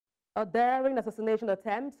A daring assassination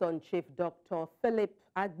attempt on Chief Dr. Chief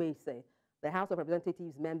Agbese, the House of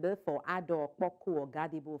Representatives member for Aluh, Okpokwu,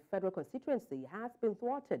 Ogbadibo Federal Constituency, has been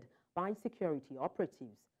thwarted by security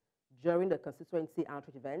operatives. During the constituency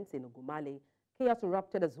outreach events in Igumale, chaos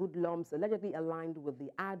erupted as hoodlums allegedly aligned with the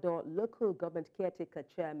Aluh local government caretaker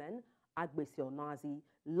chairman, Agbese Onazi,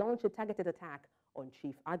 launched a targeted attack on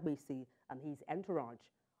Chief Agbese and his entourage.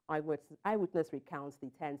 Eyewitness recounts the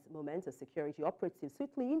tense moments as security operatives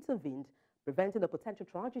swiftly intervened, preventing a potential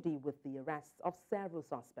tragedy with the arrests of several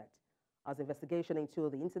suspects. As investigation into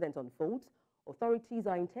the incident unfolds, authorities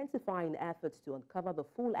are intensifying efforts to uncover the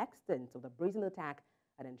full extent of the brazen attack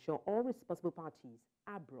and ensure all responsible parties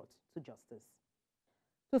are brought to justice.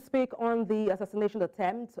 To speak on the assassination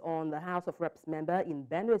attempt on the House of Reps member in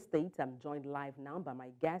Benue State, I'm joined live now by my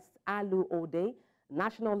guest, Aluh Odeh,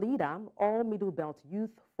 National Leader, All Middle Belt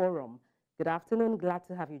Youth Forum. Good afternoon. Glad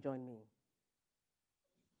to have you join me.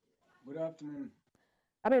 Good afternoon.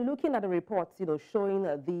 I mean, looking at the reports, showing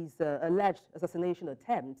these alleged assassination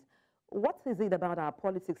attempts, what is it about our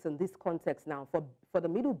politics in this context now for the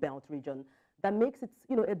Middle Belt region that makes it,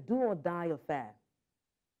 a do-or-die affair?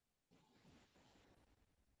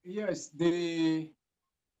 Yes, the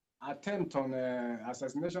attempt on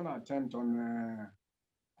assassination attempt on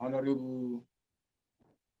Honorable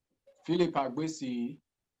Chief Agbese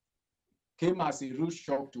came as a rude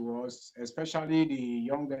shock to us, especially the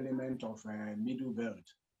young element of Middle Belt.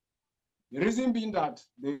 The reason being that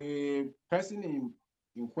the person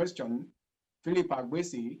in question, Chief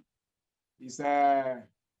Agbese, is a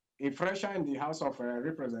fresher in the House of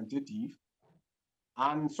Representatives,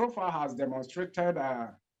 and so far has demonstrated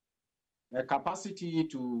a capacity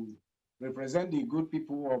to represent the good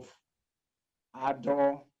people of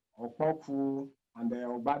Aluh, Okpokwu, and the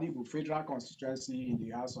Ogbadibo Federal Constituency in the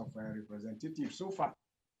House of Representatives so far,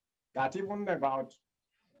 that even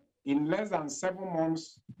in less than 7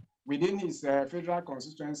 months within his federal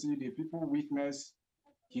constituency, the people witnessed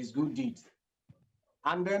his good deeds.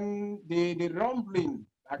 And then the rumbling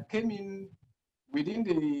that came in within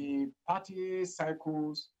the party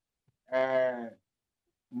cycles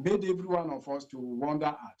made every one of us to wonder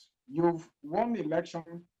at. You've won the election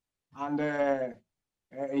and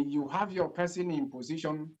you have your person in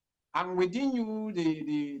position, and within you,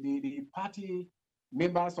 the party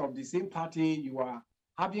members of the same party, you are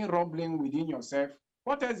having rumbling within yourself.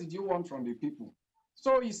 What else did you want from the people?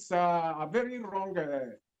 So it's a very wrong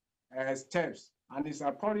steps, and it's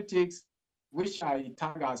a politics which I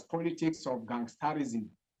tag as politics of gangsterism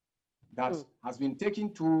that has been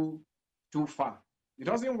taken too far. It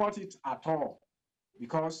doesn't want it at all,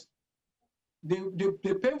 because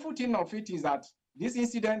the painful thing of it is that this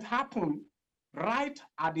incident happened right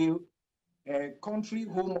at the country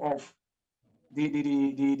home of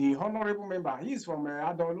the honorable member. He is from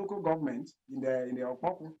Aluh local government in the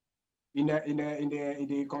Okpokwu, in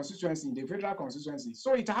the constituency, in the federal constituency.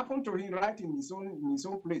 So it happened to him right in his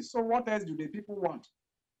own place. So what else do the people want?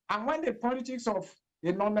 And when the politics of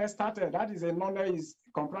the Nonne started, that is, a Nonne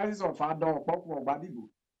comprises of Aluh, Okpokwu, Ogbadibo.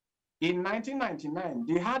 In 1999,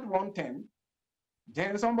 they had 1 term.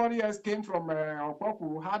 Then somebody else came from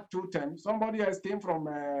Okpokwu, had 2 terms. Somebody else came from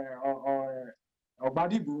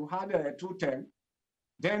Ogbadibo, had 2 terms.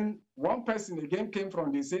 Then one person again came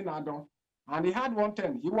from the same Aluh, and he had 1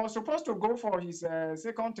 term. He was supposed to go for his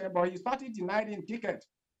 2nd term, but his party denied him ticket.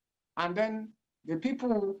 And then the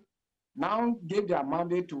people now gave their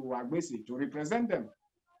mandate to Agbese to represent them.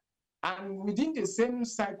 And within the same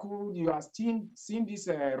cycle, you are still seeing this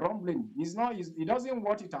rumbling. He doesn't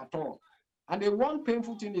want it at all. And the one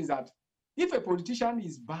painful thing is that if a politician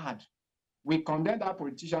is bad, we condemn that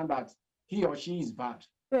politician that he or she is bad.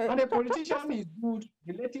 And a politician is good,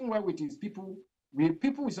 relating well with his people. The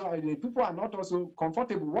people are not also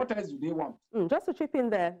comfortable. What else do they want? Just to chip in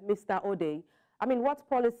there, Mr. Odeh, I mean, what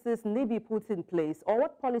policies need be put in place, or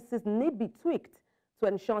what policies need be tweaked to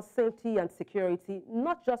ensure safety and security,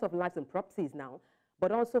 not just of lives and properties now,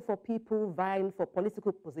 but also for people vying for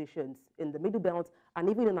political positions in the Middle Belt and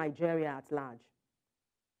even in Nigeria at large?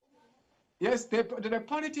 Yes, the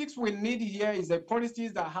politics we need here is the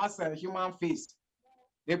politics that has a human face.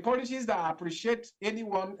 The politics that appreciate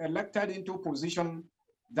anyone elected into position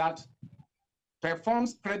that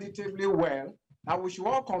performs creditably well, that we should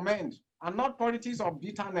all commend, and not politics of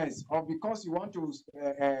bitterness or because you want to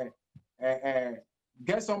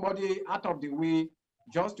get somebody out of the way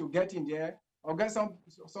just to get in there, or get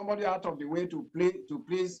somebody out of the way to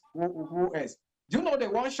please who else. Do you know the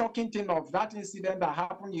one shocking thing of that incident that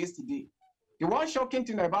happened yesterday? The one shocking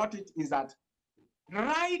thing about it is that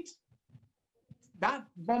right that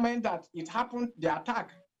moment that it happened, the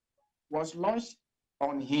attack was launched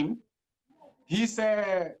on him. His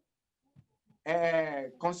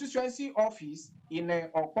constituency office in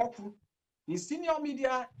Okpokwu, his senior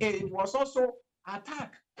media aide was also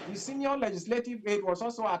attacked. His senior legislative aide was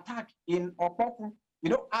also attacked in Okpokwu. You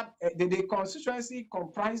know, the constituency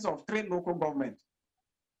comprised of 3 local governments,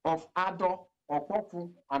 of Aluh,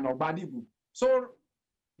 Okpokwu, and Ogbadibo. So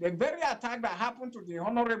the very attack that happened to the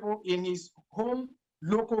honorable in his home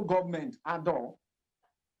local government, Aluh,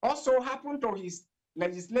 also happened to his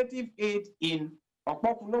legislative aide in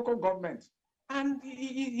Okpokwu local government. And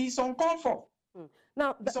he's uncalled for.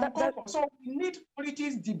 Now, so we need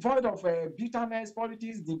politics devoid of bitterness,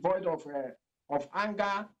 politics devoid of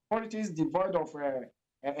anger, politics devoid of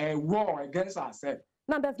war against ourselves.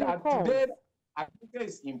 Now, there's no cause. Today, Agbese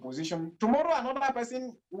is in position. Tomorrow, another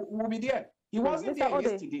person will be there. He wasn't there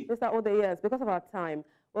yesterday. Mr. Odeh, yes, because of our time,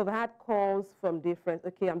 we've had calls from different,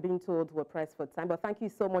 okay, I'm being told we're pressed for time, but thank you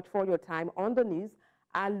so much for your time on the news.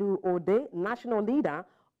 Aluh Odeh, national leader,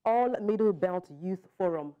 All Middle Belt Youth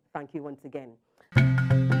Forum. Thank you once again.